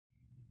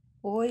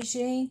Oi,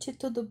 gente,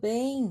 tudo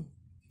bem?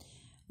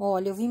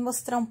 Olha, eu vim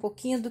mostrar um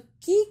pouquinho do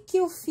que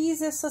eu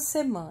fiz essa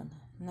semana,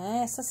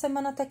 né? Essa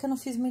semana até que eu não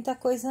fiz muita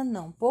coisa,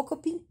 não. Pouco eu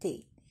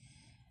pintei.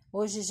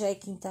 Hoje já é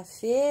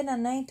quinta-feira,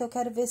 né? Então, eu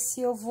quero ver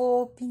se eu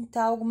vou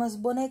pintar algumas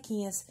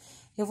bonequinhas.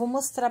 Eu vou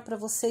mostrar pra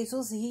vocês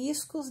os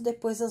riscos,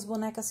 depois as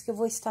bonecas que eu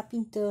vou estar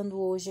pintando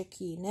hoje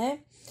aqui,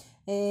 né?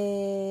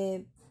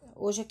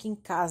 Hoje aqui em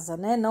casa,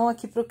 né? Não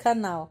aqui pro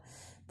canal,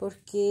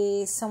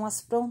 porque são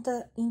as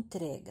pronta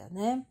entrega,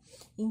 né?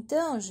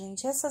 Então,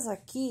 gente, essas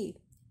aqui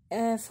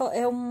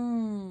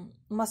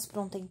umas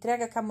pronta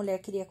entrega que a mulher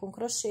queria com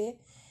crochê.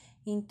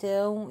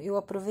 Então, eu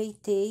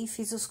aproveitei e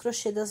fiz os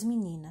crochê das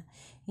meninas.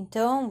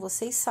 Então,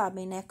 vocês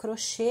sabem, né?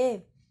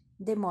 Crochê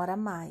demora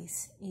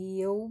mais. E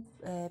eu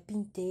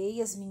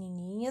pintei as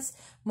menininhas,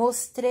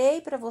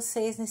 mostrei pra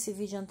vocês nesse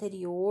vídeo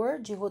anterior,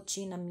 de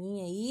rotina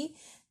minha aí,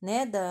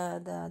 né?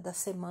 Da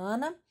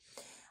semana.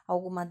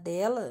 Alguma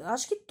delas,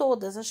 acho que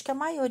todas, acho que a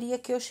maioria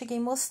que eu cheguei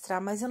a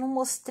mostrar, mas eu não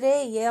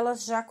mostrei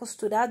elas já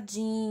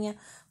costuradinha,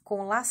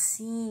 com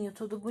lacinho,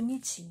 tudo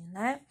bonitinho,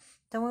 né?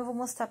 Então, eu vou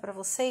mostrar pra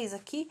vocês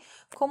aqui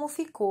como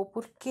ficou,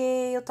 porque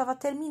eu tava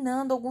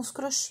terminando alguns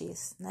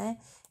crochês,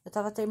 né? Eu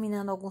tava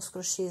terminando alguns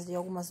crochês de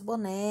algumas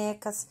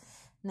bonecas,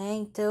 né?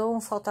 Então,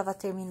 faltava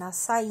terminar a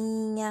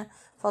sainha,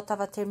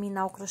 faltava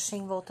terminar o crochê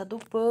em volta do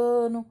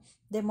pano,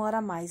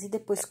 demora mais. E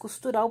depois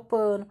costurar o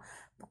pano,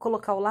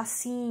 colocar o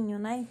lacinho,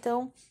 né?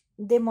 Então,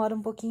 demora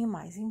um pouquinho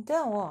mais.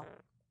 Então, ó,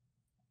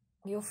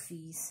 eu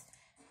fiz...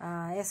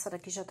 essa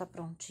daqui já tá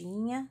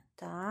prontinha,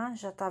 tá?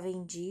 Já tá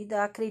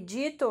vendida,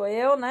 acredito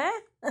eu, né?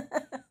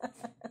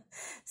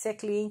 Se a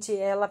cliente,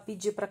 ela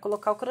pedir para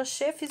colocar o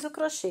crochê, fiz o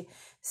crochê.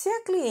 Se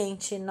a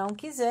cliente não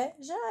quiser,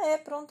 já é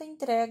pronta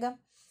entrega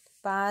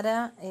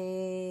para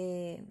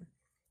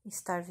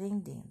estar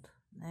vendendo,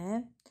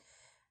 né?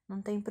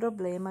 Não tem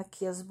problema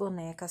que as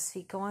bonecas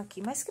ficam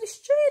aqui. Mas,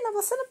 Cristina,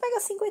 você não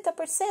pega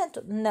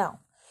 50%? Não.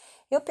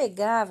 Eu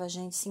pegava,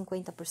 gente,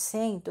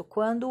 50%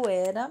 quando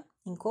era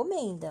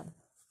encomenda.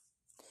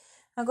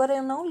 Agora,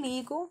 eu não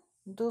ligo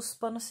dos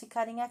panos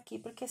ficarem aqui,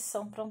 porque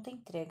são pronta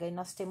entrega. E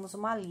nós temos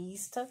uma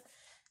lista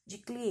de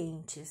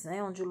clientes,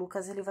 né? Onde o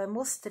Lucas, ele vai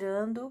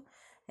mostrando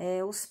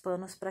os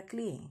panos para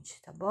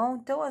cliente, tá bom?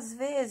 Então, às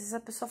vezes, a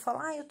pessoa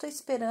fala, eu tô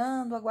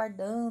esperando,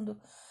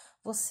 aguardando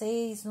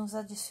vocês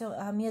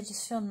a me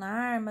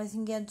adicionar, mas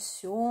ninguém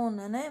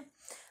adiciona, né?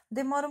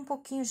 Demora um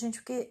pouquinho, gente,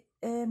 porque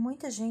é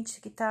muita gente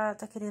que tá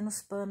querendo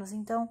os panos,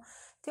 então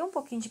tem um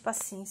pouquinho de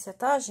paciência,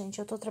 tá, gente?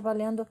 Eu tô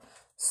trabalhando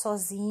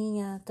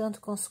sozinha,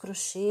 tanto com os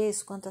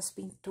crochês quanto as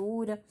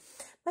pinturas.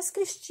 Mas,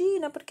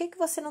 Cristina, por que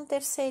você não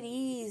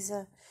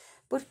terceiriza?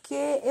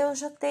 Porque eu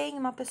já tenho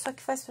uma pessoa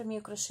que faz pra mim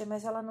o crochê,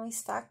 mas ela não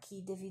está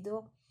aqui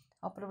devido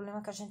ao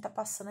problema que a gente tá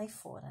passando aí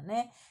fora,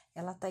 né?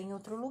 Ela tá em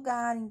outro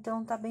lugar,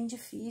 então tá bem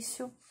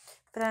difícil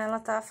pra ela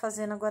tá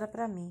fazendo agora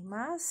pra mim.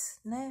 Mas,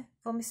 né,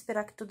 vamos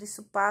esperar que tudo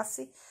isso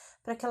passe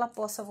para que ela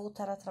possa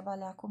voltar a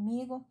trabalhar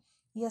comigo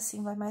e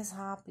assim vai mais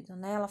rápido,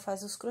 né? Ela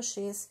faz os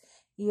crochês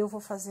e eu vou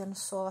fazendo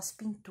só as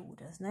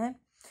pinturas, né?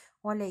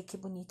 Olha aí que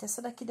bonita.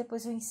 Essa daqui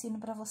depois eu ensino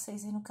pra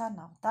vocês aí no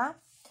canal, tá?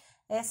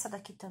 Essa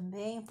daqui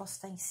também eu posso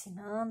estar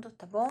ensinando,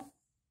 tá bom?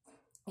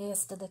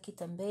 Esta daqui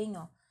também,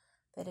 ó.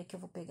 Peraí que eu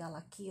vou pegar ela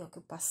aqui, ó, que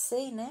eu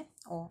passei, né?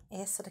 Ó,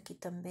 essa daqui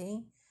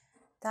também,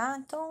 tá?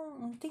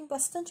 Então, tem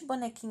bastante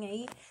bonequinha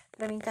aí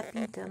pra mim tá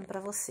pintando pra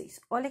vocês.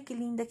 Olha que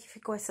linda que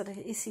ficou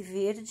esse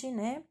verde,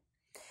 né?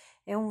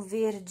 É um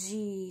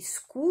verde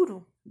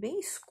escuro, bem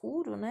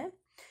escuro, né?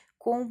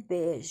 Com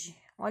bege.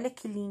 Olha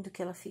que lindo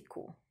que ela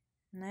ficou,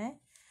 né?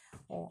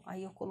 Ó,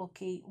 aí eu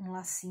coloquei um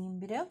lacinho em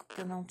branco, porque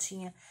eu não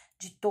tinha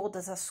de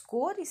todas as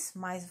cores,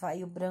 mas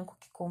vai o branco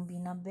que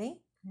combina bem,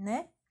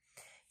 né?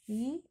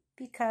 E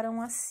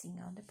ficaram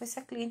assim, ó. Depois, se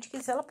a cliente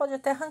quiser, ela pode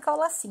até arrancar o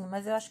lacinho,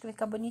 mas eu acho que vai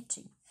ficar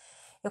bonitinho.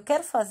 Eu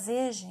quero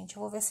fazer, gente,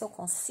 eu vou ver se eu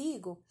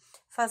consigo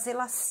fazer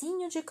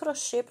lacinho de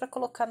crochê pra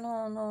colocar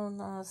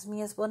nas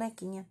minhas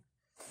bonequinhas.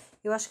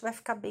 Eu acho que vai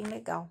ficar bem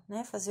legal,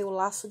 né? Fazer o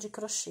laço de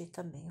crochê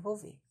também, vou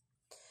ver.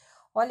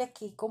 Olha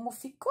aqui como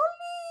ficou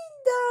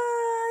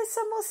linda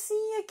essa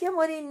mocinha aqui, a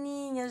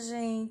moreninha,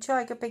 gente.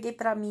 Olha que eu peguei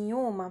pra mim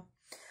uma.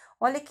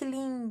 Olha que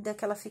linda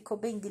que ela ficou,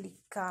 bem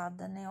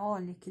delicada, né?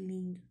 Olha que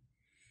lindo.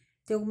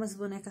 Tem algumas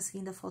bonecas que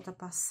ainda falta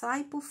passar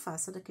e pufar.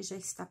 Essa daqui já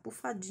está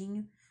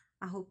pufadinho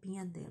a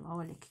roupinha dela.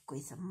 Olha que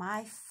coisa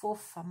mais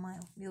fofa, mãe.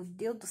 Meu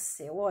Deus do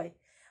céu, olha.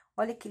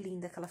 Olha que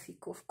linda que ela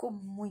ficou. Ficou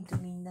muito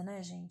linda,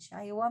 né, gente?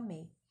 Ai, eu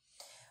amei.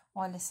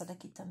 Olha essa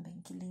daqui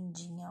também, que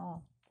lindinha, ó.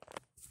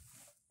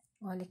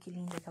 Olha que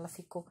linda que ela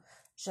ficou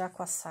já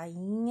com a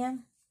sainha,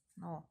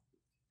 ó.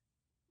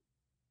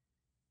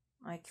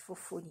 Olha que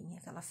fofurinha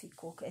que ela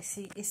ficou.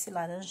 Esse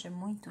laranja é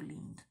muito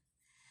lindo.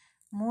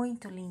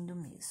 Muito lindo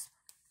mesmo.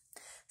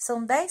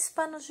 São 10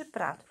 panos de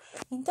prato.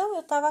 Então,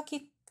 eu tava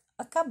aqui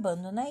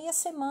acabando, né? E a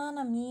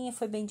semana minha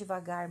foi bem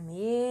devagar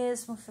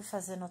mesmo. Fui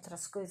fazendo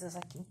outras coisas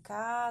aqui em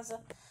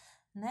casa,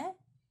 né?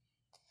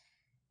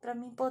 Pra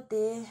mim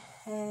poder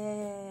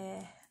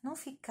não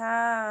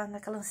ficar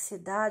naquela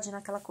ansiedade,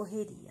 naquela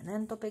correria, né?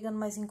 Não tô pegando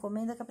mais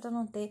encomenda que é pra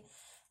não ter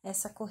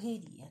essa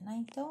correria, né?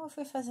 Então, eu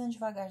fui fazendo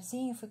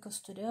devagarzinho, fui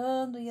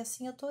costurando e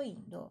assim eu tô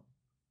indo, ó.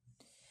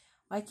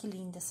 Olha que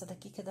linda essa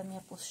daqui, que é da minha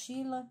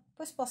apostila.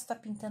 Depois posso estar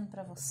pintando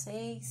pra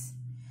vocês.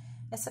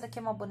 Essa daqui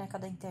é uma boneca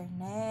da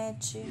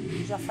internet.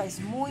 Já faz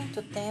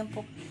muito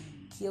tempo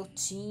que eu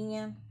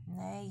tinha,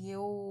 né? E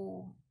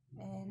eu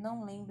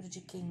não lembro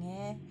de quem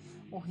é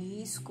o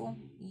risco.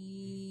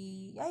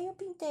 E aí eu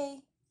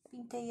pintei.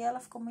 Pintei ela,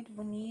 ficou muito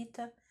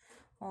bonita.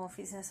 Ó,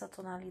 fiz nessa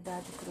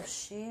tonalidade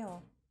crochê,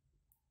 ó.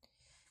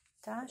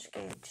 Tá? Acho que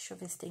é... Deixa eu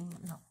ver se tem...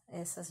 Não,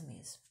 essas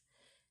mesmo.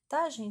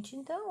 Tá, gente?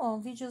 Então, ó,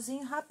 um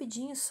videozinho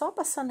rapidinho, só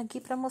passando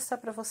aqui pra mostrar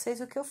pra vocês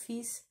o que eu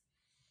fiz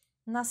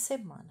na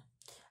semana.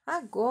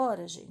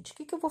 Agora, gente, o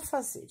que eu vou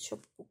fazer? Deixa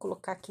eu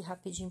colocar aqui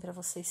rapidinho pra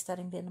vocês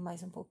estarem vendo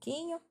mais um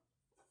pouquinho.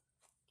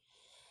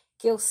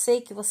 Que eu sei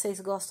que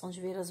vocês gostam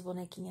de ver as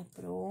bonequinhas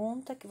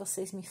prontas, que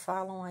vocês me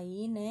falam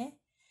aí, né?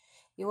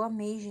 Eu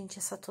amei, gente,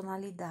 essa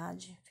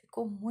tonalidade.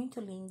 Ficou muito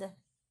linda.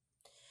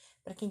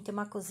 Pra quem tem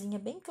uma cozinha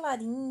bem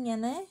clarinha,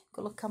 né?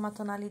 Colocar uma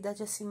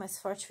tonalidade assim mais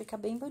forte fica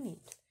bem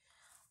bonito.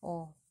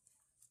 Ó.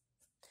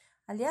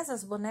 Aliás,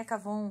 as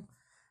bonecas vão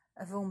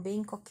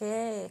bem em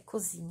qualquer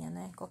cozinha,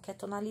 né? Qualquer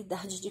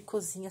tonalidade de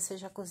cozinha,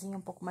 seja a cozinha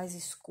um pouco mais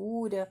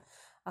escura,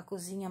 a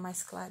cozinha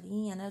mais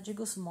clarinha, né? Eu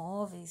digo os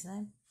móveis,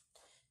 né?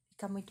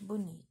 Fica muito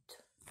bonito,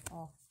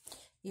 ó.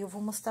 E eu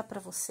vou mostrar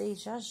pra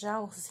vocês já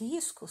os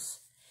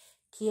riscos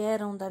que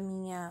eram da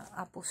minha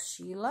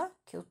apostila,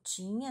 que eu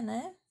tinha,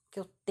 né? Que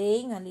eu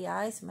tenho,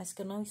 aliás, mas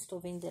que eu não estou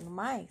vendendo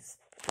mais.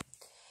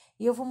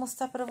 E eu vou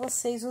mostrar pra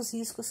vocês os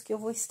riscos que eu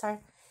vou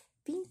estar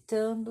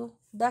pintando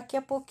daqui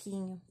a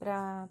pouquinho,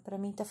 pra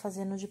mim tá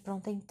fazendo de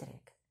pronta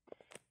entrega.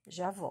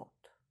 Já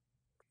volto.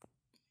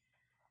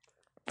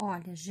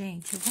 Olha,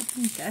 gente, eu vou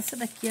pintar. Essa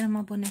daqui era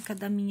uma boneca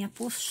da minha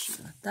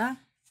apostila, tá?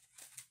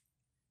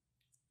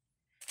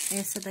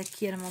 Essa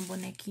daqui era uma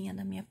bonequinha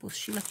da minha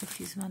apostila que eu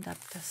fiz uma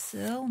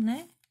adaptação,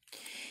 né?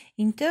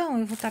 Então,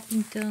 eu vou estar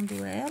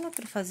pintando ela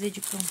pra fazer de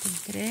pronta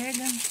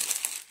entrega.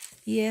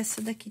 E essa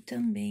daqui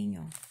também,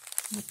 ó.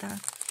 Vou estar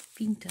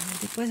pintando.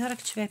 Depois, na hora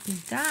que tiver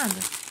pintada,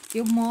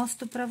 eu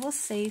mostro pra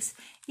vocês.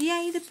 E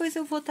aí, depois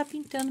eu vou estar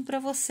pintando pra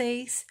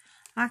vocês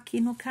aqui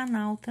no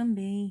canal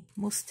também.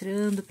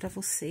 Mostrando pra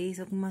vocês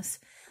algumas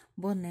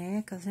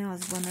bonecas, né?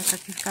 As bonecas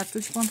aqui ficaram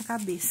tudo de ponta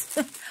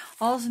cabeça.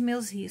 Ó os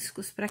meus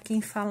riscos, pra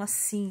quem fala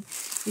assim.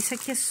 Isso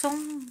aqui é só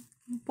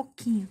um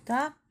pouquinho,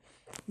 tá?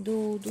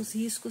 Dos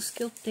riscos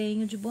que eu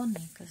tenho de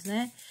bonecas,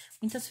 né?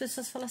 Muitas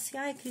pessoas falam assim,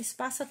 ai, Cris,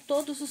 passa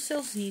todos os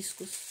seus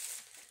riscos.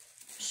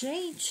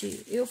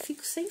 Gente, eu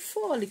fico sem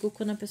fôlego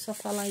quando a pessoa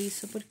fala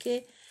isso,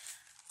 porque,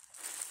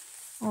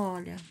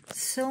 olha,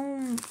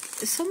 são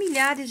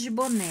milhares de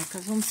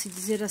bonecas, vamos se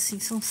dizer assim,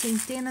 são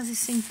centenas e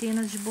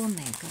centenas de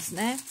bonecas,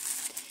 né?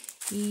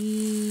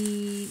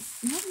 E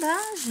não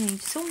dá,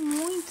 gente, são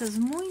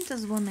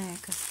muitas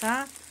bonecas,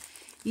 tá?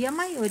 E a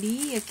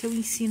maioria que eu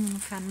ensino no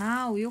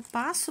canal, eu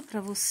passo para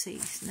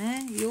vocês,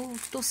 né? Eu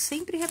tô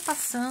sempre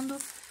repassando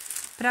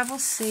para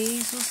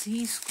vocês os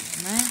riscos,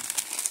 né?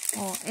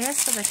 Ó,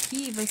 essa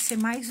daqui vai ser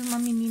mais uma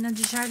menina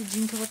de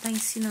jardim que eu vou estar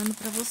ensinando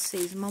para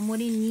vocês, uma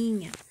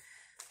moreninha,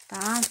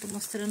 tá? Tô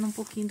mostrando um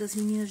pouquinho das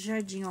meninas de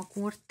jardim, ó,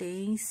 com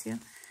hortênsia,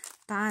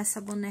 tá?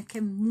 Essa boneca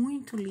é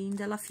muito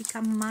linda, ela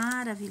fica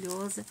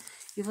maravilhosa.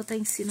 Eu vou estar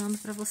ensinando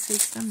para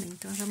vocês também.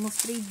 Então, já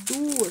mostrei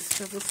duas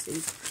para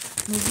vocês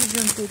no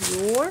vídeo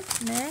anterior,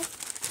 né?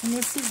 E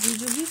nesse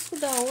vídeo, o risco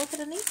da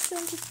outra, nem sei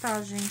onde tá,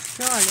 gente.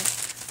 Porque, olha,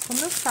 como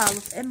eu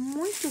falo, é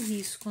muito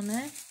risco,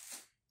 né?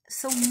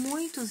 São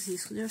muitos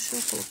riscos. Deixa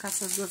eu colocar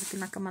essas duas aqui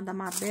na cama da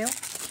Mabel.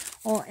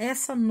 Ó,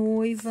 essa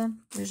noiva,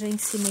 eu já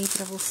ensinei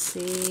para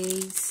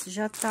vocês.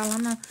 Já tá lá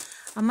na...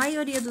 A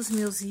maioria dos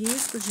meus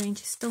riscos,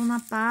 gente, estão na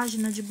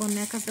página de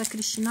bonecas da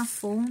Cristina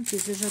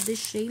Fontes. Eu já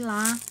deixei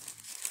lá,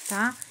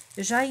 tá?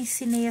 Eu já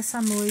ensinei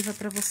essa noiva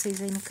pra vocês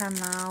aí no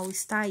canal,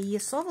 está aí, é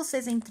só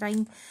vocês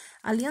entrarem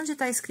ali onde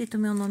tá escrito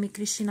meu nome,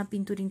 Cristina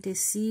Pintura em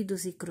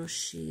Tecidos e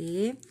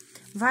Crochê,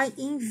 vai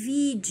em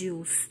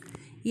vídeos,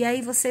 e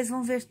aí vocês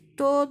vão ver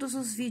todos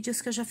os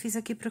vídeos que eu já fiz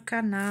aqui pro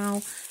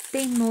canal,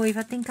 tem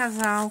noiva, tem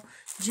casal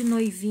de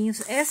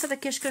noivinhos, essa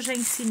daqui acho que eu já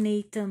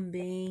ensinei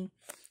também,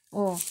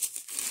 ó,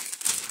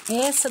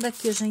 essa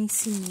daqui eu já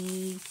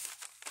ensinei,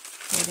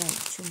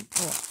 peraí,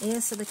 ó,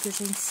 essa daqui eu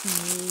já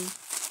ensinei,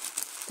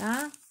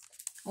 tá?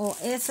 Ó,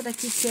 essa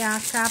daqui que é a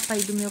capa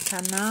aí do meu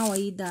canal,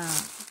 aí da...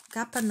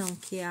 Capa não,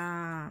 que é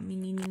a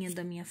menininha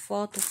da minha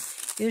foto,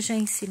 eu já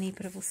ensinei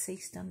pra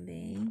vocês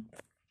também.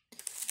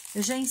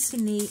 Eu já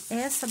ensinei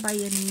essa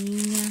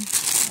baianinha,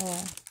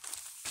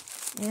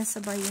 ó. Essa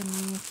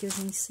baianinha que eu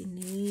já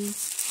ensinei.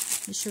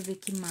 Deixa eu ver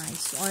que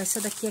mais. Ó,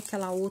 essa daqui é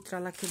aquela outra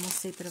lá que eu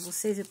mostrei pra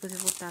vocês, depois eu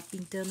vou estar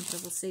pintando pra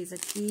vocês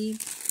aqui.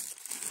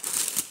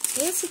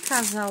 Esse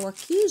casal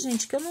aqui,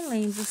 gente, que eu não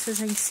lembro se eu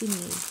já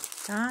ensinei,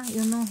 tá?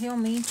 Eu não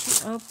realmente...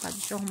 Opa,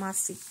 deixa eu arrumar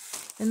assim.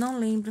 Eu não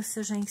lembro se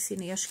eu já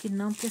ensinei, acho que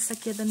não, porque essa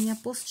aqui é da minha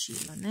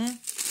apostila, né?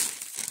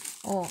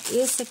 Ó,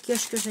 esse aqui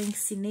acho que eu já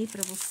ensinei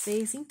pra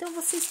vocês. Então,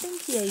 vocês têm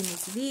que ir aí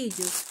nos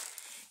vídeos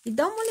E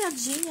dá uma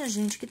olhadinha,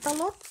 gente, que tá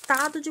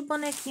lotado de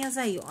bonequinhas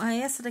aí, ó.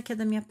 Essa daqui é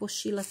da minha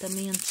apostila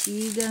também,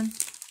 antiga.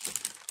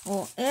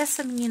 Ó,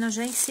 essa menina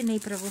já ensinei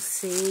pra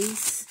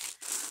vocês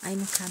aí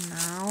no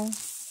canal.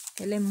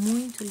 Ela é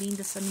muito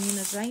linda, essa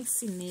menina, já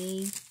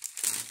ensinei.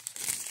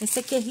 Esse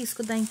aqui é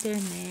risco da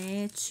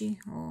internet,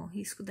 ó,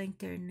 risco da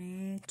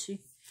internet.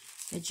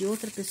 É de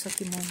outra pessoa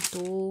que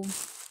montou.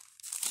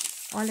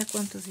 Olha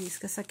quantos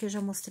riscos. Essa aqui eu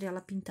já mostrei ela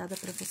pintada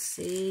pra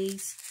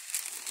vocês.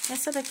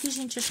 Essa daqui,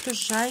 gente, acho que eu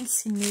já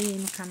ensinei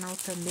no canal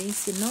também,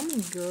 se não me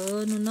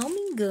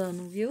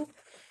engano, viu?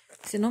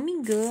 Se não me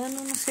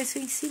engano, não sei se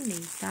eu ensinei,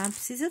 tá?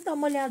 Precisa dar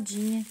uma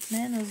olhadinha,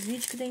 né, nos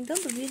vídeos, que tem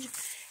tanto vídeo,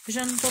 eu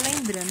já não tô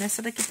lembrando.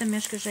 Essa daqui também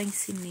acho que eu já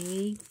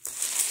ensinei.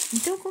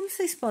 Então, como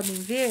vocês podem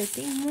ver,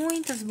 tem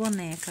muitas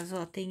bonecas,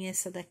 ó. Tem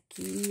essa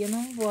daqui, eu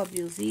não vou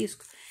abrir os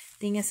riscos.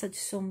 Tem essa de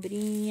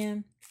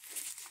sombrinha.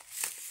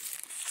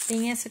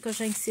 Tem essa que eu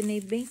já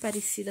ensinei bem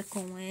parecida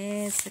com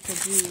essa, que é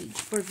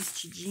de pôr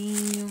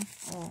vestidinho,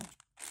 ó.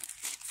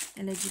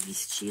 Ela é de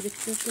vestida,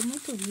 que eu tô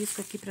muito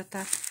risco aqui pra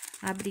tá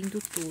abrindo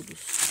todos.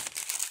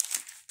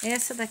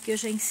 Essa daqui eu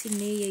já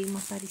ensinei aí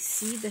uma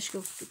parecida, acho que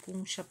eu com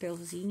um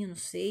chapéuzinho, não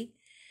sei.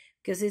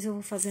 Porque às vezes eu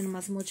vou fazendo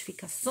umas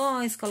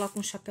modificações, coloco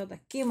um chapéu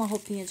daqui, uma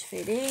roupinha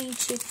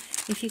diferente,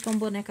 e ficam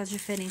bonecas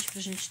diferentes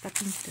pra gente tá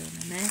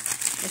pintando, né?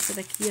 Essa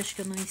daqui acho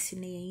que eu não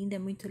ensinei ainda, é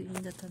muito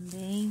linda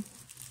também.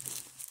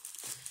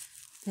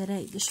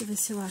 Peraí, deixa eu ver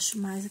se eu acho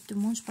mais. Tem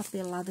um monte de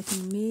papelada aqui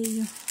no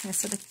meio.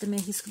 Essa daqui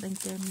também é risco da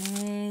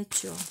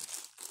internet, ó.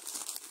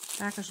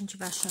 Tá? Que a gente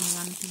vai achando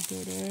lá no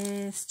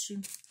Pinterest.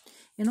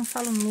 Eu não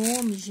falo o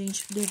nome,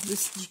 gente,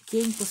 de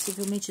quem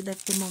possivelmente deve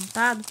ter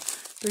montado,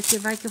 porque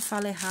vai que eu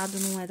falo errado,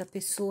 não é da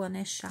pessoa,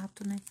 né?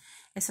 Chato, né?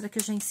 Essa daqui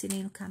eu já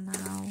ensinei no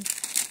canal.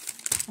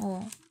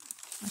 Ó,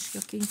 acho que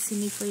o que eu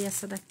ensinei foi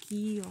essa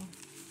daqui, ó.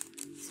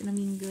 Se não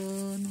me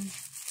engano.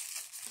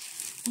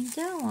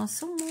 Então, ó,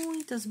 são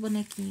muitas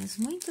bonequinhas,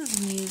 muitas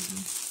mesmo,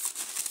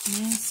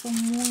 né? São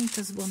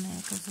muitas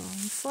bonecas,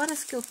 ó. E fora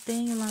as que eu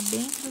tenho lá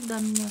dentro da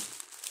minha...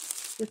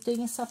 Eu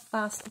tenho essa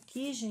pasta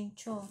aqui,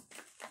 gente, ó.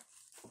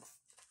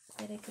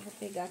 Peraí que eu vou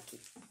pegar aqui.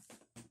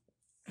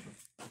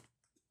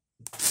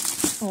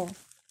 Ó.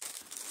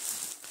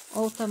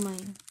 Ó o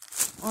tamanho.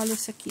 Olha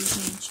isso aqui,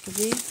 gente, quer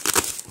ver?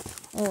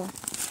 Ó.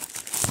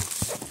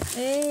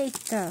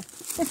 Eita!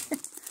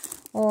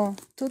 Ó,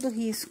 tudo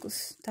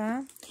riscos,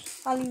 tá?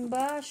 Ali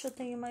embaixo eu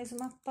tenho mais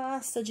uma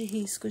pasta de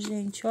risco,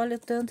 gente. Olha o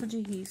tanto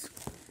de risco.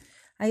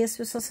 Aí as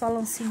pessoas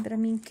falam assim pra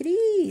mim,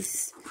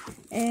 Cris,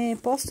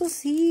 posta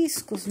os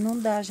riscos. Não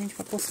dá, gente,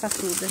 pra postar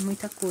tudo, é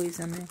muita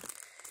coisa, né?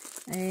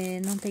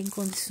 Não tem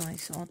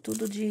condições, ó,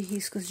 tudo de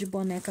riscos de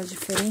bonecas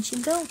diferentes.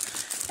 Então,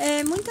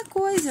 é muita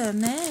coisa,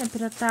 né?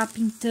 Pra tá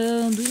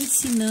pintando,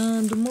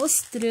 ensinando,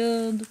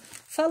 mostrando,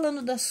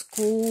 falando das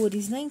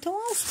cores, né? Então,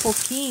 aos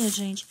pouquinhos,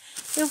 gente,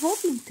 eu vou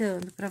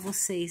pintando pra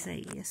vocês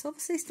aí. É só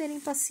vocês terem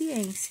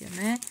paciência,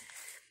 né?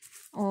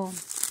 Ó,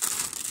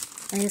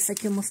 essa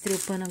aqui eu mostrei o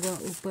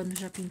pano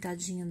já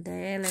pintadinho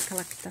dela.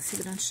 Aquela que tá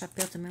segurando o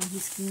chapéu também, um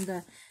risquinho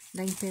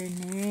da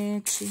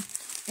internet.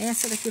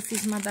 Essa daqui eu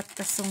fiz uma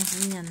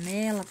adaptaçãozinha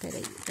nela.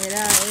 Peraí.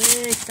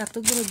 Eita, tá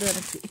tudo grudando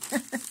aqui.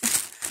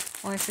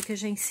 Ó, essa aqui eu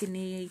já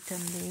ensinei aí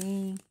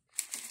também.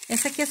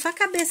 Essa aqui é só a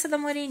cabeça da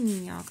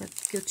moreninha, ó,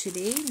 que eu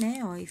tirei,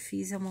 né, ó, e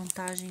fiz a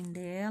montagem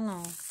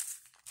dela,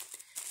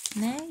 ó,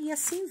 né, e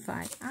assim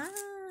vai. Ah,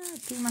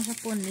 tem uma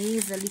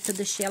japonesa ali que eu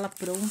deixei ela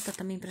pronta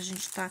também pra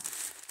gente tá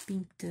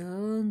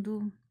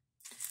pintando.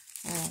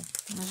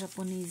 Ó, uma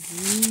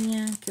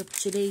japonesinha, que eu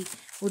tirei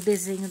o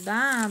desenho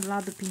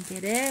lá do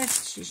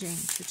Pinterest,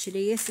 gente. Eu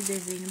tirei esse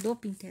desenho do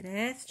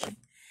Pinterest.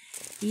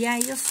 E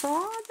aí, eu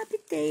só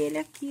adaptei ele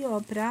aqui,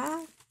 ó,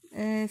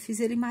 fiz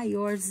ele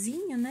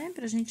maiorzinho, né?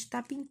 Pra gente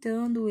tá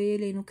pintando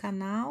ele aí no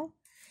canal.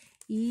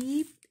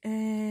 E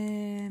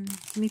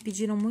me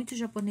pediram muito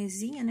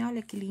japonesinha, né?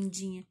 Olha que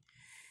lindinha.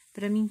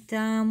 Pra mim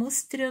tá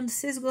mostrando. Se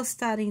vocês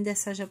gostarem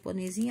dessa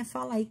japonesinha,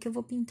 fala aí que eu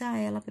vou pintar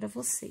ela pra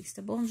vocês,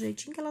 tá bom? Do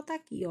jeitinho que ela tá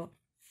aqui, ó.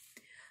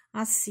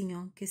 Assim,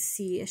 ó,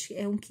 acho que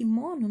é um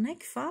kimono, né,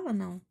 que fala,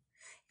 não?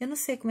 Eu não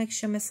sei como é que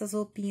chama essas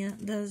roupinhas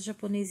das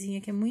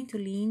japonesinhas, que é muito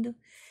lindo,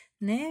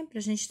 né? Pra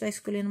gente tá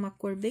escolhendo uma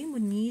cor bem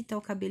bonita, ó,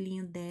 o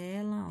cabelinho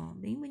dela, ó,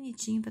 bem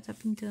bonitinho pra tá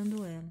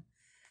pintando ela.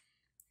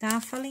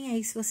 Tá? Falem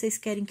aí se vocês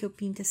querem que eu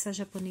pinte essa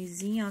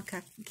japonesinha,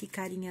 ó, que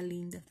carinha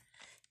linda.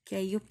 Que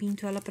aí eu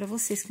pinto ela pra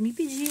vocês, que me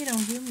pediram,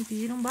 viu? Me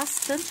pediram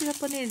bastante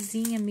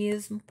japonesinha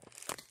mesmo,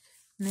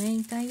 né?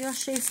 Então, eu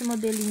achei esse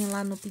modelinho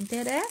lá no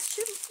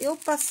Pinterest, eu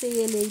passei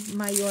ele aí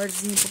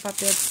maiorzinho pro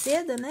papel de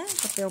seda, né?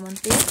 Papel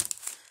manteiga.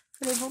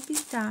 Falei, vou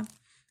pintar.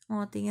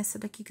 Ó, tem essa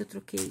daqui que eu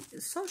troquei,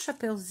 só o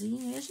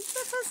chapéuzinho, e a gente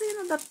vai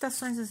fazendo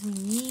adaptações às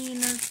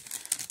meninas,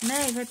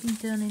 né? E vai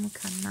pintando aí no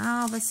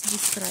canal, vai se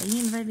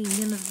distraindo, vai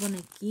vendendo as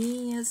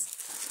bonequinhas.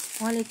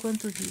 Olha aí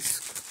quanto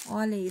risco.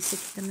 Olha, esse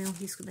aqui também é um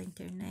risco da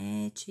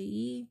internet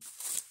aí.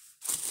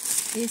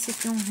 Esse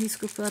aqui é um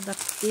risco que eu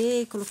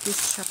adaptei, coloquei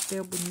esse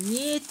chapéu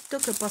bonito,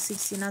 que eu posso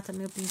ensinar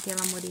também, eu pintei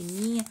ela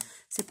moreninha.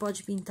 Você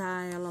pode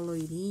pintar ela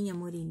loirinha,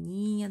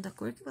 moreninha, da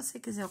cor que você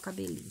quiser o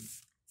cabelinho.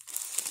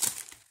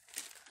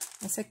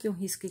 Essa aqui é um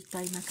risco que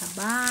tá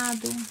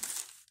inacabado.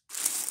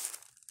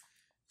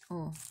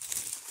 Ó.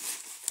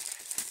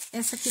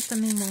 Essa aqui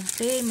também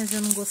montei, mas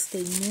eu não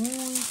gostei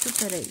muito.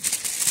 Peraí.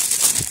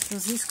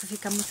 Os riscos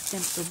ficam muito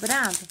tempo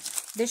dobrado.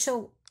 Deixa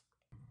eu...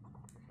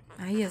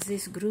 Aí, às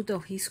vezes, gruda o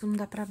risco, não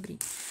dá pra abrir.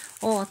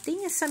 Ó,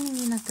 tem essa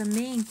menina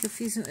também que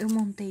eu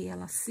montei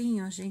ela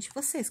assim, ó, gente.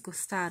 Vocês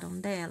gostaram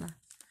dela?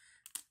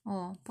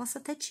 Ó, posso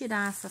até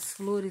tirar essas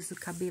flores do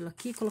cabelo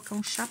aqui e colocar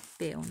um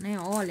chapéu, né?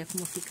 Olha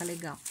como fica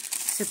legal.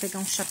 Se eu pegar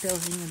um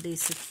chapéuzinho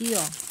desse aqui,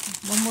 ó,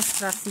 vou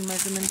mostrar assim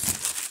mais ou menos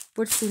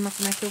por cima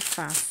como é que eu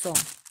faço, ó.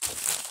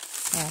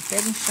 Ó,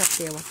 pego um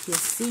chapéu aqui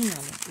assim,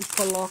 ó, e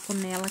coloco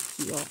nela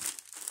aqui, ó.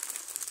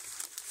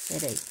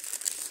 Peraí.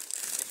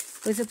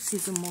 Depois eu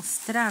preciso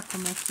mostrar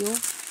como é que eu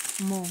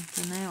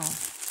monto, né,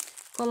 ó.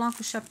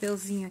 Coloco o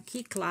chapéuzinho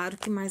aqui, claro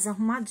que mais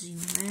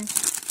arrumadinho, né?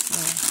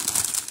 Ó.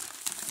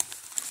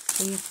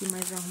 Põe aqui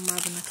mais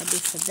arrumado na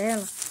cabeça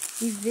dela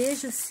e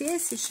veja se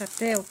esse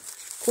chapéu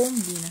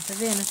combina, tá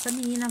vendo? Essa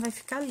menina vai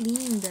ficar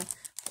linda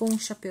com um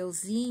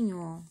chapéuzinho,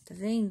 ó, tá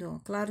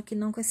vendo? Claro que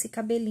não com esse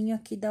cabelinho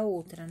aqui da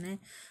outra, né?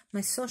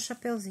 Mas só o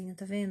chapéuzinho,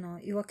 tá vendo? Ó,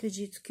 eu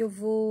acredito que eu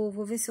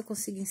vou ver se eu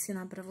consigo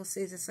ensinar pra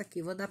vocês essa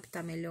aqui. Vou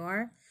adaptar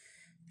melhor,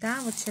 tá?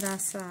 Vou tirar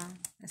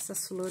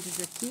essas flores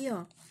aqui,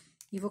 ó,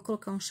 e vou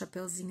colocar um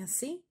chapéuzinho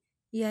assim.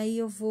 E aí,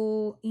 eu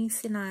vou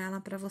ensinar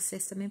ela pra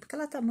vocês também, porque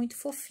ela tá muito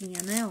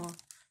fofinha, né, ó?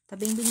 Tá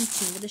bem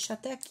bonitinho. Vou deixar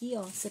até aqui,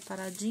 ó,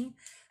 separadinho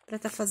pra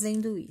tá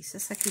fazendo isso.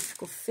 Essa aqui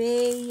ficou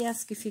feia,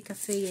 as que fica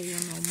feia eu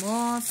não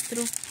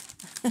mostro.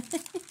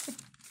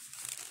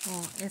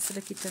 Ó, essa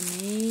daqui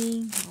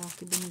também, ó,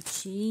 que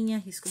bonitinha,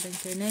 risco da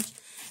internet.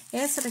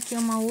 Essa daqui é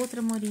uma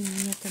outra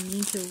moreninha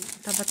também, que eu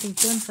tava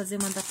tentando fazer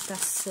uma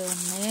adaptação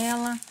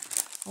nela.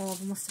 Ó,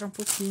 vou mostrar um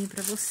pouquinho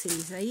pra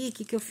vocês. Aí, o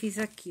que que eu fiz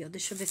aqui, ó,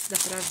 deixa eu ver se dá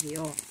pra ver,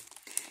 ó.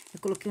 Eu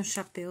coloquei um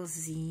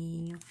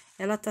chapéuzinho.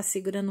 Ela tá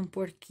segurando um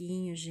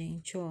porquinho,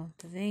 gente, ó.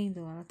 Tá vendo?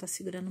 Ela tá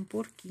segurando um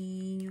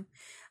porquinho.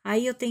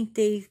 Aí, eu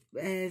tentei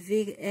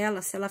ver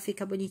ela, se ela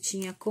fica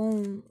bonitinha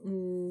com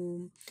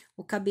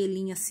o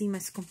cabelinho assim,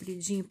 mais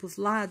compridinho pros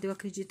lados. Eu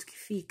acredito que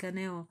fica,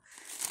 né, ó.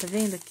 Tá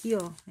vendo aqui,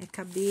 ó? É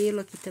cabelo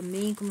aqui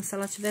também, como se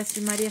ela tivesse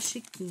de Maria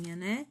Chiquinha,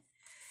 né?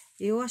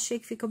 Eu achei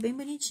que ficou bem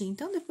bonitinho.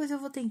 Então, depois eu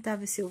vou tentar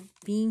ver se eu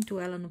pinto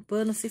ela no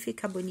pano, se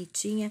ficar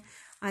bonitinha.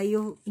 Aí,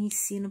 eu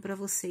ensino pra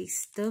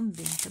vocês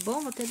também, tá bom?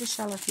 Vou até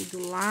deixar ela aqui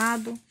do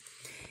lado.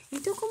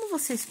 Então, como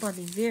vocês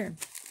podem ver,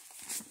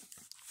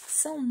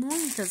 são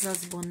muitas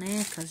as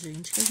bonecas,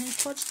 gente, que a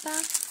gente pode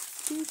estar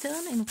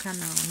pintando aí no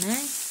canal,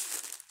 né?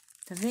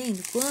 Tá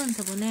vendo?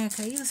 Quanta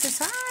boneca aí, vocês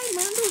falam, ai,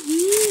 manda um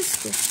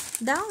risco.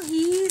 Dá um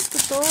risco,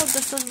 todas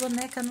essas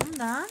bonecas não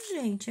dá,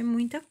 gente, é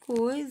muita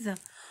coisa.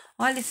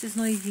 Olha esses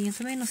noivinhos,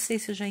 também não sei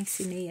se eu já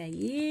ensinei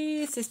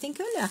aí, vocês têm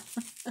que olhar.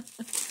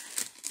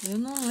 Eu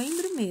não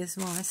lembro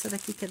mesmo, ó, essa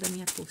daqui que é da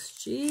minha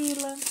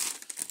apostila.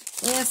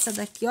 Essa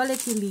daqui, olha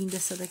que linda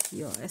essa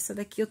daqui, ó. Essa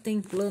daqui eu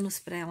tenho planos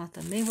pra ela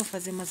também, vou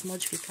fazer umas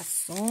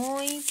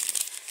modificações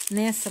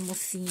nessa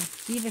mocinha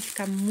aqui, vai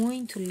ficar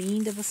muito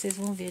linda, vocês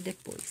vão ver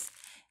depois.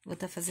 Vou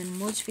estar fazendo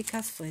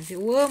modificações,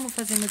 eu amo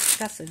fazer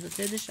modificações, vou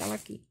até deixar ela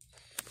aqui.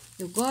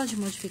 Eu gosto de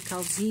modificar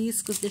os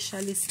riscos,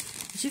 deixar eles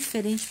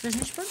diferentes pra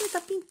gente poder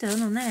estar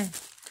pintando, né?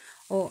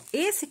 Ó,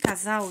 esse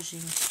casal,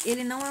 gente,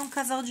 ele não é um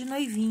casal de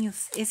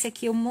noivinhos. Esse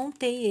aqui eu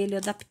montei ele, eu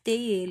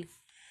adaptei ele,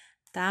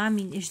 tá?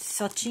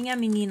 Só tinha a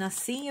menina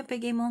assim, eu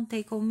peguei e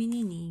montei com o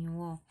menininho,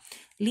 ó.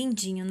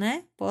 Lindinho,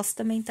 né? Posso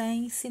também estar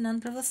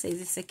ensinando pra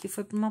vocês. Esse aqui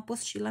foi pra uma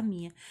apostila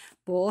minha.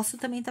 Posso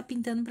também estar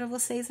pintando pra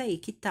vocês aí,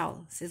 que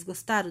tal? Vocês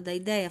gostaram da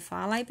ideia?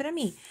 Fala aí pra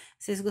mim.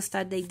 Se vocês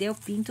gostaram da ideia, eu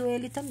pinto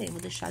ele também. Vou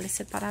deixar ele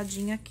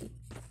separadinho aqui.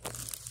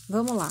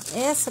 Vamos lá.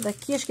 Essa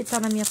daqui, acho que tá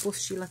na minha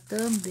apostila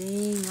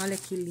também. Olha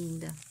que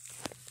linda.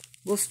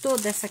 Gostou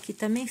dessa aqui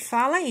também?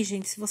 Fala aí,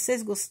 gente. Se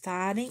vocês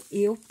gostarem,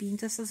 eu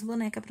pinto essas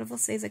bonecas pra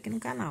vocês aqui no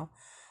canal.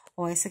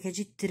 Ó, essa aqui é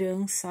de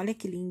trança. Olha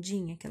que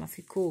lindinha que ela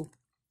ficou.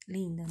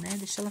 Linda, né?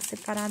 Deixa ela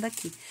separada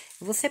aqui.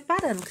 Eu vou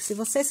separando, porque se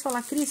vocês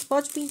falar, Cris,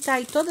 pode pintar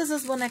aí todas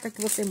as bonecas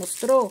que você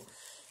mostrou,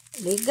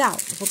 legal,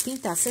 eu vou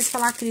pintar. Se vocês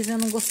falar, Cris, eu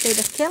não gostei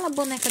daquela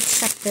boneca de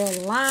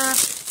chapéu lá,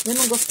 eu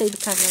não gostei do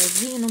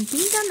casalzinho, não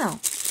pinta, não.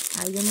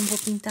 Aí, eu não vou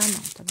pintar,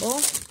 não, tá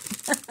bom?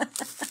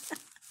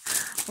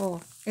 Ó,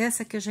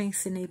 essa que eu já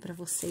ensinei pra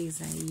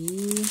vocês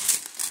aí.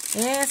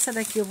 Essa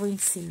daqui eu vou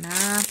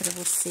ensinar pra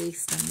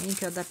vocês também,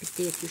 que eu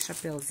adaptei aqui o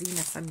chapéuzinho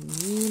nessa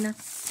menina,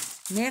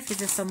 né? Fiz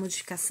essa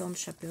modificação do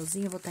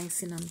chapéuzinho, eu vou estar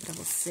ensinando pra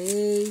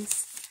vocês.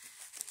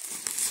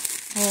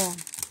 Ó,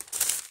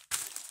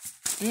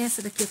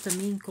 essa daqui eu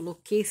também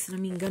coloquei, se não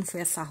me engano, foi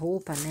essa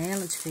roupa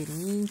nela,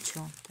 diferente,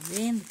 ó, tá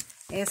vendo?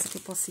 Essa que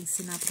eu posso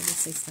ensinar pra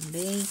vocês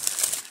também.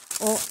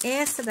 Ó,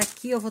 essa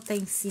daqui eu vou estar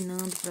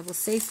ensinando pra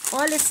vocês.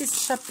 Olha esses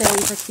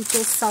chapéus aqui que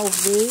eu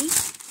salvei.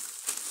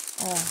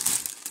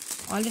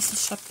 Ó, olha esses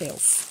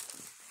chapéus.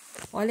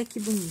 Olha que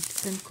bonito.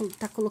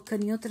 Tá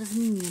colocando em outras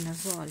meninas,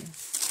 olha.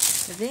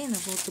 Tá vendo?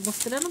 Tô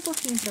mostrando um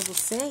pouquinho pra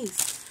vocês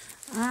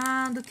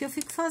do que eu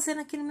fico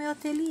fazendo aqui no meu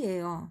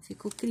ateliê, ó.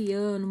 Fico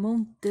criando,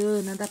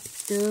 montando,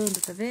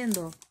 adaptando, tá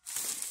vendo? Ó.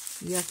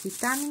 E aqui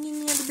tá a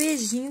menininha do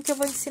beijinho que eu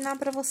vou ensinar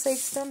pra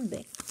vocês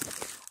também.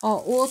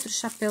 Ó, outro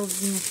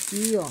chapéuzinho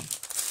aqui, ó.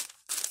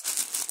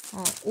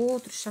 Ó,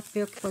 outro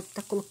chapéu que pode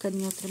estar colocando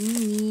em outra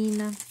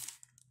menina.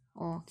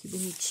 Ó, que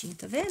bonitinho,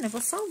 tá vendo? Eu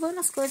vou salvando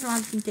as coisas lá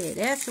do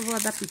Pinterest, eu vou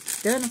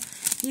adaptando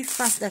e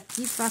faço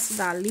daqui, faço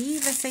dali e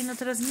vai saindo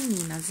outras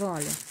meninas,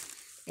 olha.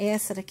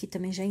 Essa daqui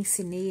também já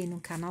ensinei no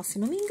canal, se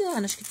não me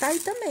engano, acho que tá aí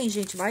também,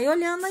 gente, vai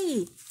olhando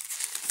aí.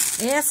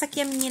 Essa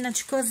aqui é a menina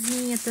de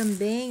cozinha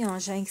também, ó,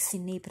 já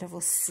ensinei pra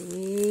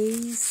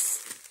vocês.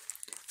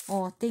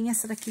 Ó, tem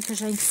essa daqui que eu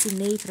já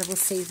ensinei pra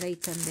vocês aí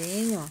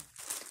também, ó.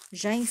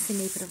 Já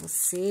ensinei pra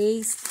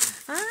vocês.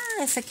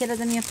 Ah, essa aqui era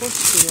da minha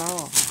apostila,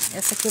 ó.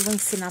 Essa aqui eu vou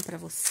ensinar pra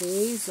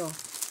vocês, ó.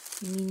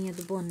 Menininha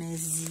do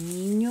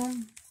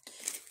bonezinho.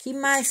 Que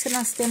mais que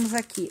nós temos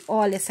aqui?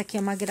 Olha, essa aqui é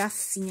uma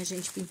gracinha,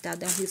 gente,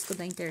 pintada. É um risco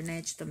da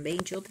internet também,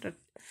 de outra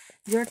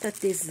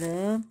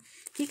artesã.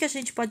 O que a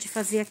gente pode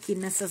fazer aqui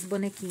nessas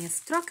bonequinhas?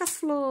 Troca as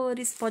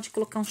flores, pode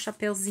colocar um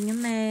chapéuzinho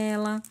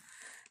nela,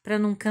 pra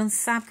não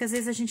cansar, porque às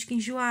vezes a gente fica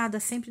enjoada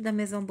sempre da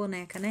mesma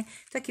boneca, né?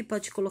 Então, aqui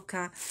pode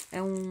colocar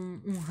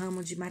um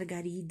ramo de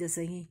margaridas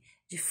aí,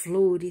 de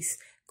flores,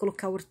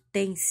 colocar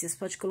hortênsias,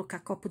 pode colocar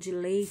copo de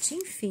leite,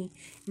 enfim.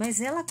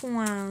 Mas ela com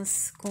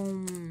as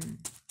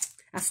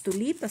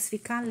tulipas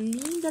fica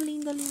linda,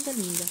 linda, linda,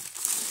 linda.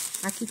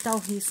 Aqui tá o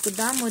risco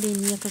da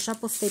moreninha, que eu já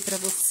postei pra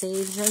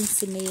vocês, já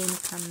ensinei aí no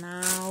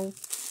canal.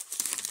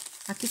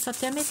 Aqui só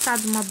tem a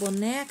metade de uma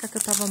boneca que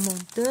eu tava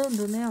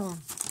montando, né, ó.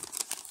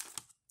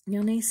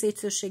 Eu nem sei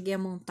se eu cheguei a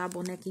montar a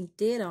boneca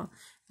inteira, ó.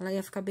 Ela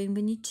ia ficar bem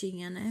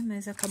bonitinha, né?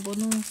 Mas acabou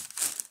não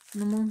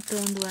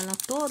montando ela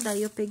toda,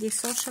 aí eu peguei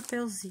só o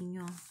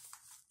chapéuzinho, ó.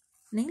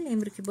 Nem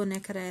lembro que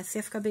boneca era essa,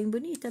 ia ficar bem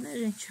bonita, né,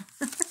 gente?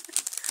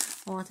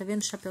 Ó, tá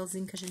vendo o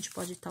chapéuzinho que a gente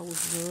pode estar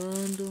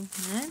usando,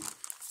 né?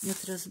 E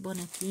outras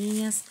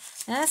bonequinhas.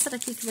 Essa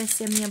daqui que vai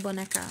ser a minha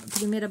boneca,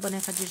 primeira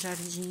boneca de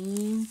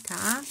jardim,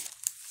 tá?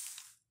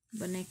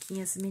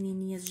 Bonequinhas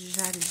menininhas de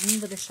jardim,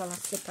 vou deixar ela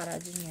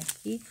separadinha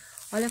aqui.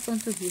 Olha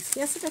quanto risco.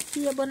 E essa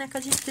daqui é a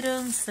boneca de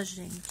trança,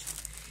 gente.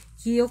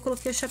 Que eu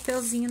coloquei o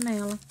chapéuzinho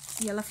nela.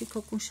 E ela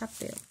ficou com o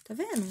chapéu. Tá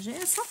vendo,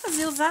 gente? É só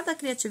fazer, usar da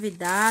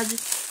criatividade.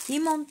 Ir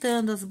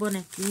montando as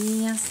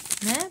bonequinhas,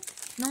 né?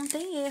 Não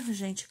tem erro,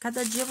 gente.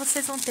 Cada dia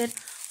vocês vão ter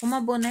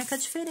uma boneca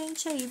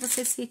diferente aí.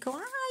 Vocês ficam,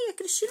 ai, a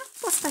Cristina não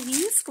posta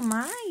risco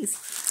mais.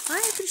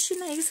 Ai, a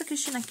Cristina é isso, a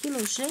Cristina é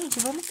aquilo. Gente,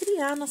 vamos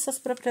criar nossas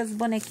próprias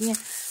bonequinhas.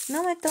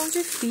 Não é tão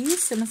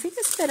difícil. Não fica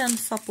esperando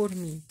só por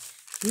mim.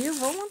 Viu?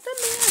 Vamos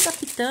também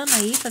adaptando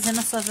aí,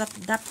 fazendo as suas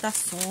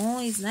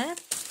adaptações, né?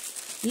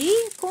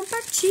 E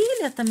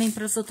compartilha também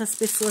para as outras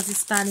pessoas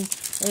estarem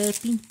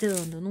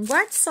pintando. Não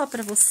guarde só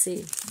para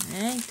você,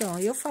 né? Então,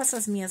 eu faço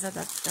as minhas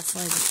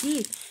adaptações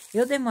aqui,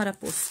 eu demoro a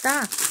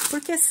postar,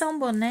 porque são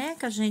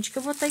bonecas, gente, que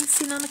eu vou estar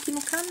ensinando aqui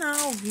no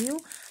canal,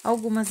 viu?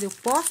 Algumas eu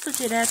posto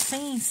direto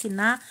sem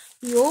ensinar,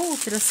 e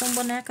outras são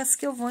bonecas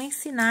que eu vou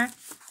ensinar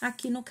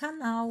aqui no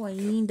canal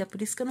ainda, por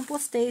isso que eu não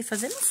postei,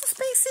 fazendo um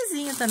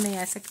suspensezinho também.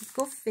 Essa aqui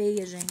ficou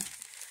feia, gente.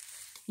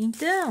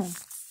 Então,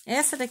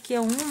 essa daqui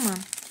é uma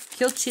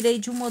que eu tirei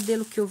de um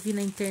modelo que eu vi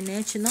na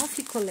internet, não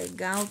ficou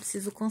legal,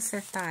 preciso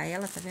consertar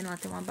ela, tá vendo? Ela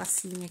tem uma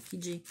bacinha aqui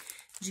de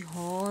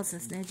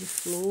rosas, né, de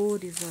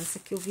flores, ó, essa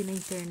aqui eu vi na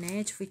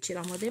internet, fui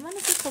tirar o modelo, mas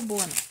não ficou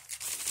boa, não.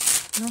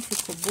 Não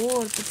ficou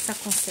boa, precisa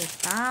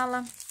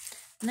consertá-la,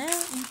 né?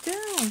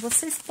 Então,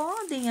 vocês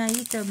podem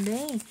aí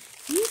também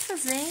ir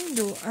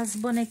fazendo as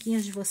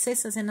bonequinhas de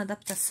vocês, fazendo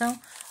adaptação.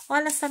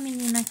 Olha essa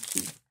menina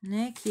aqui,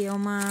 né, que é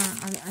uma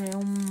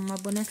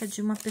boneca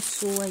de uma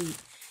pessoa aí,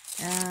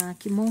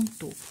 que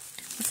montou.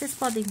 Vocês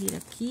podem vir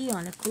aqui,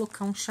 olha,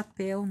 colocar um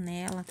chapéu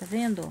nela, tá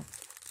vendo?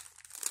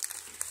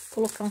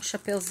 Colocar um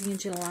chapéuzinho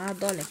de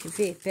lado, olha, quer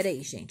ver?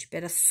 Peraí, gente,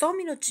 pera só um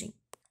minutinho.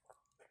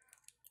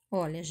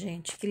 Olha,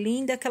 gente, que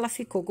linda que ela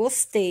ficou,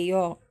 gostei,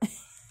 ó.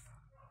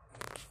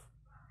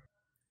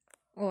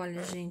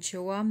 Olha, gente,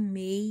 eu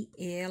amei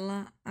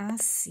ela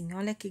assim,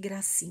 olha que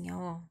gracinha,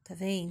 ó, tá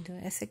vendo?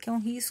 Essa aqui é um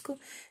risco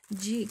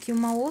que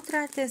uma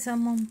outra artesã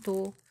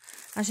montou.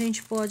 A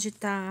gente pode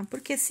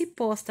porque se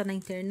posta na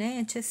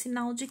internet é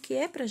sinal de que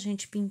é pra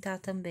gente pintar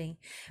também.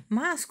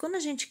 Mas quando a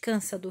gente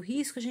cansa do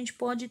risco, a gente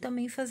pode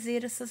também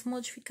fazer essas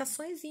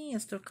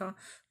modificaçõezinhas,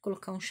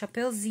 colocar um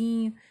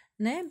chapéuzinho,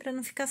 né? Pra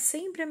não ficar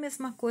sempre a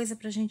mesma coisa,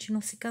 pra gente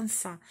não se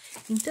cansar.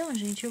 Então,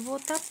 gente, eu vou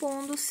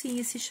pondo sim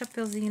esse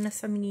chapéuzinho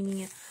nessa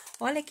menininha.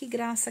 Olha que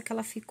graça que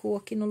ela ficou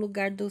aqui no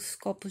lugar dos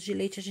copos de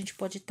leite. A gente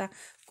pode estar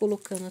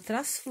colocando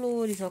outras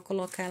flores, ó,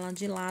 colocar ela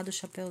de lado, o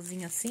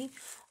chapéuzinho assim.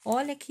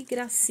 Olha que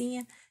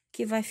gracinha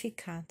que vai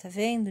ficar, tá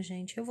vendo,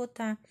 gente? Eu vou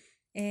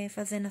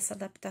fazendo essa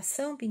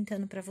adaptação,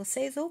 pintando pra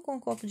vocês, ou com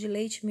copo de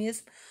leite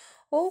mesmo,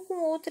 ou com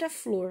outra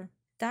flor,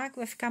 tá? Que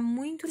vai ficar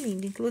muito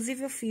lindo.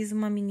 Inclusive, eu fiz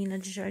uma menina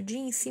de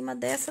jardim em cima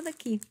dessa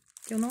daqui,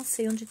 que eu não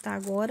sei onde tá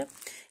agora.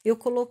 Eu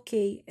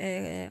coloquei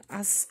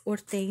as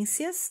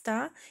hortênsias,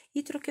 tá?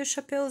 E troquei o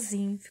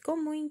chapeuzinho. Ficou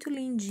muito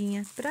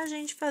lindinha pra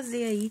gente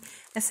fazer aí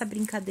essa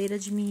brincadeira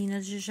de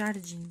meninas de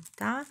jardim,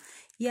 tá?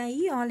 E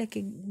aí, olha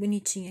que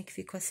bonitinha que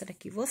ficou essa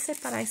daqui. Vou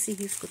separar esse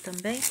risco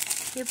também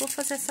eu vou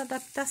fazer essa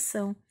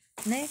adaptação,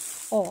 né?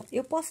 Ó,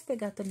 eu posso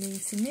pegar também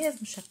esse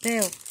mesmo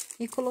chapéu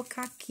e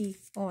colocar aqui.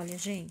 Olha,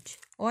 gente,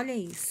 olha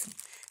isso.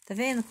 Tá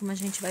vendo como a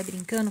gente vai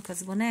brincando com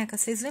as bonecas?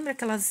 Vocês lembram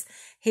aquelas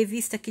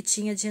revistas que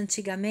tinha de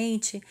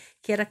antigamente,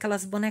 que era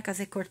aquelas bonecas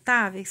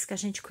recortáveis, que a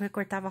gente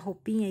recortava a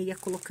roupinha e ia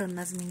colocando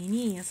nas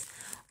menininhas?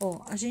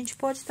 Ó, a gente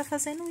pode estar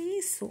fazendo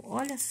isso,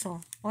 olha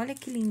só, olha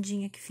que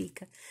lindinha que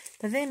fica.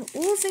 Tá vendo?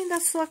 Usem da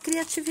sua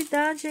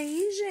criatividade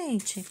aí,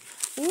 gente.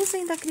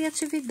 Usem da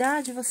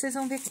criatividade, vocês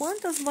vão ver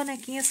quantas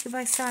bonequinhas que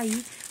vai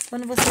sair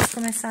quando vocês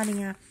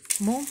começarem a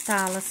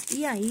montá-las.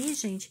 E aí,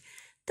 gente,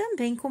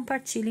 também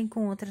compartilhem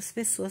com outras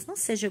pessoas. Não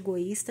seja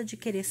egoísta de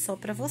querer só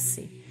pra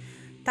você.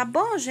 Tá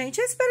bom, gente?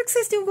 Eu espero que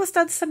vocês tenham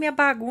gostado dessa minha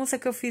bagunça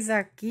que eu fiz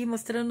aqui,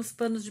 mostrando os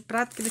panos de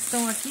prato que eles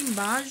estão aqui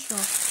embaixo,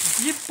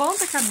 ó, de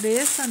ponta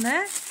cabeça,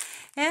 né?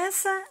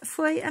 Essa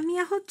foi a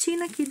minha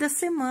rotina aqui da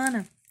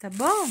semana, tá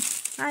bom?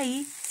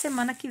 Aí,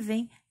 semana que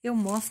vem, eu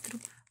mostro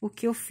o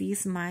que eu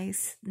fiz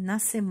mais na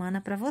semana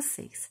pra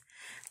vocês.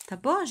 Tá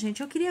bom,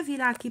 gente? Eu queria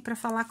virar aqui pra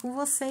falar com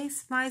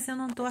vocês, mas eu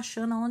não tô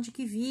achando aonde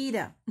que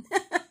vira.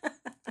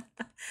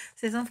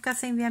 Vocês vão ficar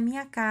sem ver a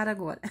minha cara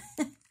agora.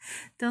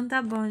 Então,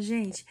 tá bom,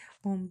 gente.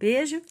 Um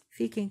beijo,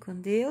 fiquem com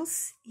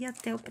Deus e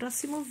até o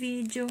próximo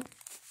vídeo.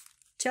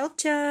 Tchau,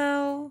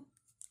 tchau!